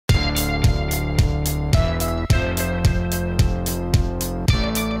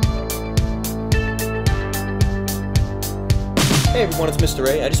Hey everyone, it's Mr.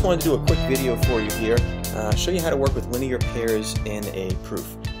 A. I just wanted to do a quick video for you here, show you how to work with linear pairs in a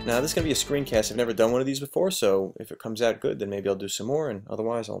proof. Now this is going to be a screencast. I've never done one of these before, so if it comes out good then maybe I'll do some more, and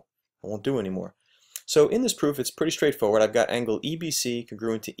otherwise I won't do any more. So in this proof it's pretty straightforward. I've got angle EBC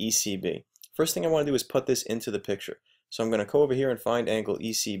congruent to ECB. First thing I want to do is put this into the picture. So I'm going to go over here and find angle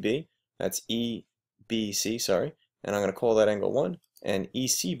ECB, that's EBC, sorry, and I'm going to call that angle 1, and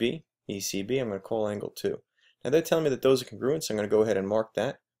ECB, I'm going to call angle 2. Now they're telling me that those are congruent, so I'm going to go ahead and mark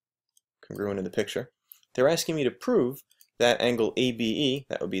that congruent in the picture. They're asking me to prove that angle ABE,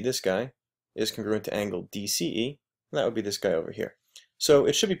 that would be this guy, is congruent to angle DCE, and that would be this guy over here. So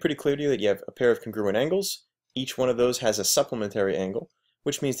it should be pretty clear to you that you have a pair of congruent angles. Each one of those has a supplementary angle,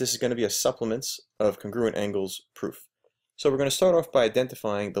 which means this is going to be a supplements of congruent angles proof. So we're going to start off by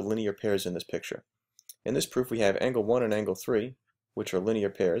identifying the linear pairs in this picture. In this proof we have angle 1 and angle 3, which are linear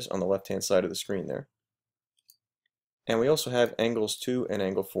pairs on the left-hand side of the screen there. And we also have angles 2 and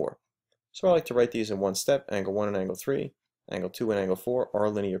angle 4. So I like to write these in one step. Angle 1 and angle 3, angle 2 and angle 4 are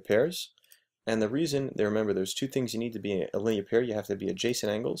linear pairs. And the reason, remember, there's two things you need to be a linear pair. You have to be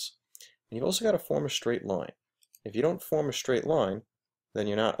adjacent angles, and you've also got to form a straight line. If you don't form a straight line, then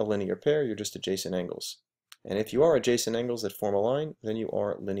you're not a linear pair, you're just adjacent angles. And if you are adjacent angles that form a line, then you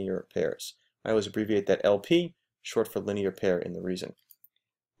are linear pairs. I always abbreviate that LP, short for linear pair in the reason.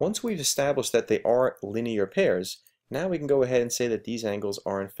 Once we've established that they are linear pairs, now we can go ahead and say that these angles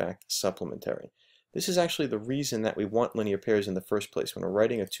are in fact supplementary. This is actually the reason that we want linear pairs in the first place. When we're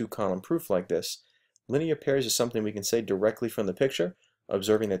writing a two-column proof like this, linear pairs is something we can say directly from the picture,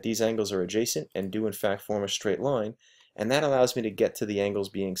 observing that these angles are adjacent and do in fact form a straight line, and that allows me to get to the angles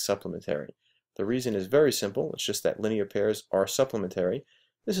being supplementary. The reason is very simple. It's just that linear pairs are supplementary.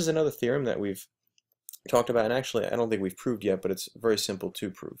 This is another theorem that we've talked about, and actually I don't think we've proved yet, but it's very simple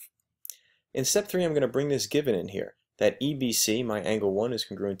to prove. In step 3 I'm going to bring this given in here, that EBC, my angle 1, is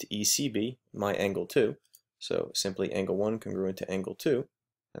congruent to ECB, my angle 2. So simply angle 1 congruent to angle 2,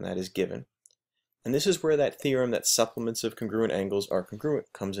 and that is given. And this is where that theorem that supplements of congruent angles are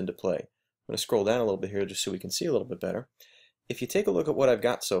congruent comes into play. I'm going to scroll down a little bit here just so we can see a little bit better. If you take a look at what I've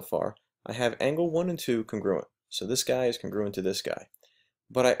got so far, I have angle 1 and 2 congruent. So this guy is congruent to this guy.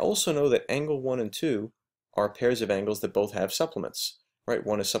 But I also know that angle 1 and 2 are pairs of angles that both have supplements. Right?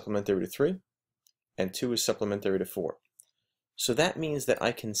 1 is supplementary to 3, and 2 is supplementary to 4. So that means that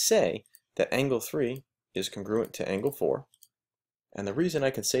I can say that angle 3 is congruent to angle 4, and the reason I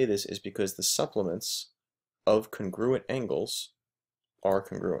can say this is because the supplements of congruent angles are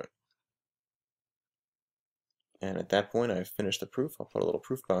congruent. And at that point I've finished the proof. I'll put a little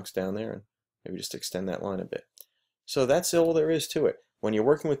proof box down there and maybe just extend that line a bit. So that's all there is to it. When you're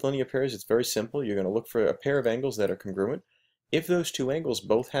working with linear pairs, it's very simple. You're going to look for a pair of angles that are congruent. If those two angles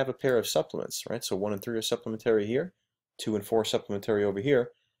both have a pair of supplements, right, so 1 and 3 are supplementary here, 2 and 4 are supplementary over here,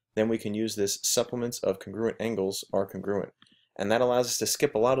 then we can use this supplements of congruent angles are congruent. And that allows us to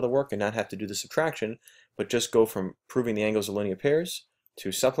skip a lot of the work and not have to do the subtraction, but just go from proving the angles of linear pairs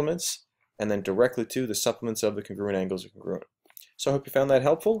to supplements, and then directly to the supplements of the congruent angles are congruent. So I hope you found that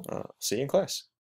helpful. See you in class.